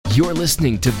You're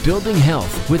listening to Building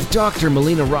Health with Dr.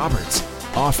 Melina Roberts,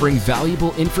 offering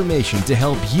valuable information to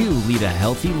help you lead a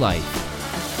healthy life.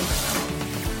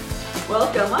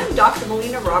 Welcome, I'm Dr.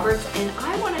 Melina Roberts, and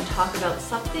I want to talk about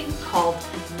something called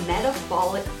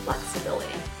metabolic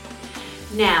flexibility.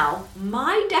 Now,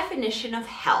 my definition of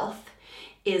health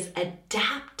is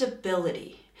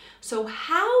adaptability. So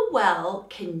how well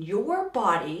can your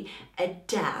body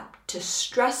adapt to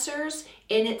stressors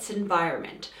in its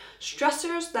environment?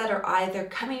 Stressors that are either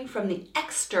coming from the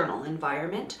external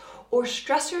environment or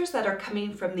stressors that are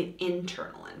coming from the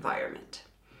internal environment.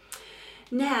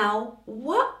 Now,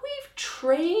 what we've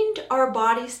trained our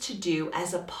bodies to do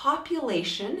as a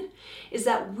population is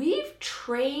that we've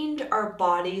trained our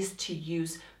bodies to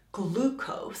use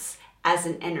glucose as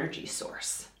an energy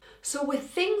source. So with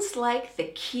things like the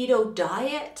keto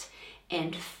diet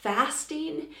and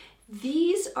fasting,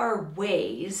 these are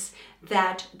ways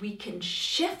that we can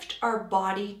shift our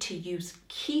body to use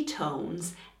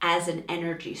ketones as an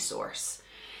energy source.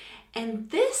 And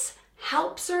this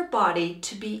helps our body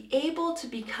to be able to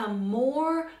become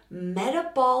more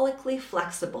metabolically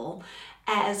flexible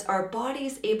as our body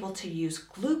is able to use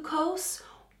glucose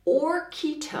or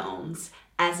ketones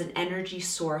as an energy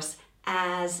source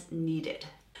as needed.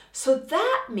 So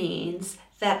that means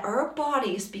that our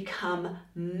bodies become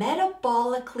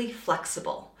metabolically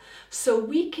flexible. So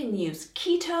we can use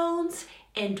ketones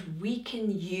and we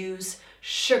can use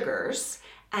sugars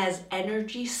as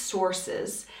energy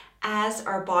sources as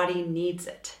our body needs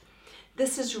it.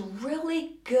 This is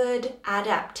really good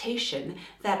adaptation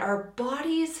that our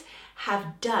bodies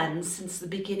have done since the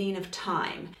beginning of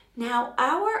time. Now,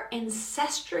 our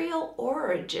ancestral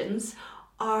origins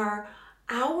are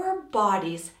our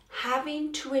bodies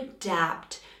having to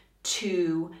adapt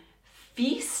to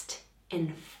feast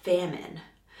and famine.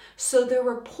 So there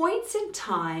were points in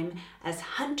time as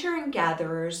hunter and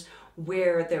gatherers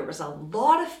where there was a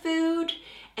lot of food,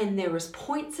 and there was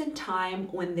points in time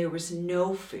when there was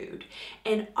no food.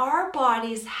 And our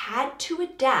bodies had to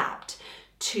adapt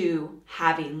to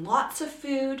having lots of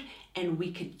food, and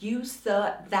we could use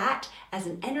that as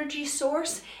an energy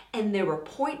source. And there were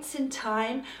points in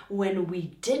time when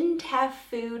we didn't have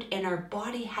food and our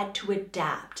body had to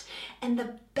adapt. And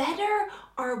the better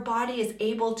our body is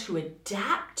able to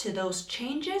adapt to those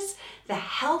changes, the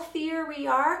healthier we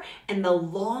are and the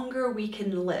longer we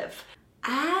can live.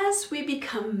 As we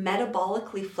become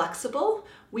metabolically flexible,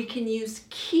 we can use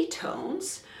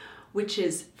ketones, which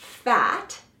is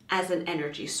fat, as an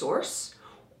energy source,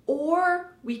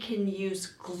 or we can use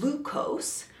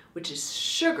glucose, which is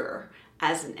sugar,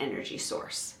 as an energy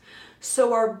source.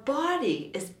 So our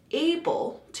body is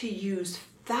able to use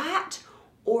fat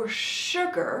or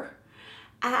sugar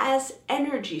as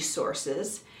energy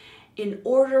sources in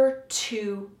order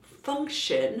to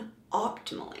function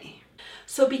optimally.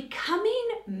 So becoming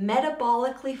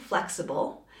metabolically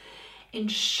flexible,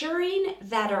 ensuring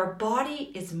that our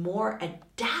body is more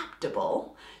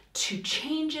adaptable to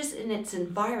changes in its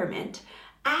environment,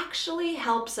 actually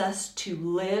helps us to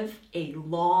live a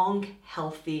long,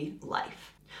 healthy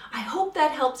life. I hope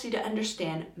that helps you to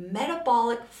understand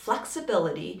metabolic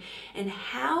flexibility and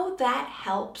how that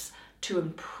helps to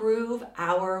improve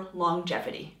our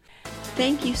longevity.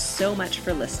 Thank you so much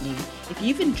for listening. If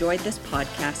you've enjoyed this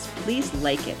podcast, please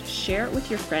like it, share it with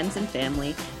your friends and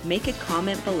family, make a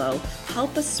comment below,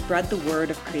 help us spread the word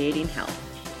of creating health.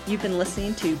 You've been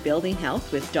listening to Building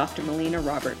Health with Dr. Melina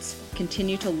Roberts.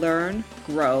 Continue to learn,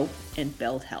 grow, and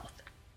build health.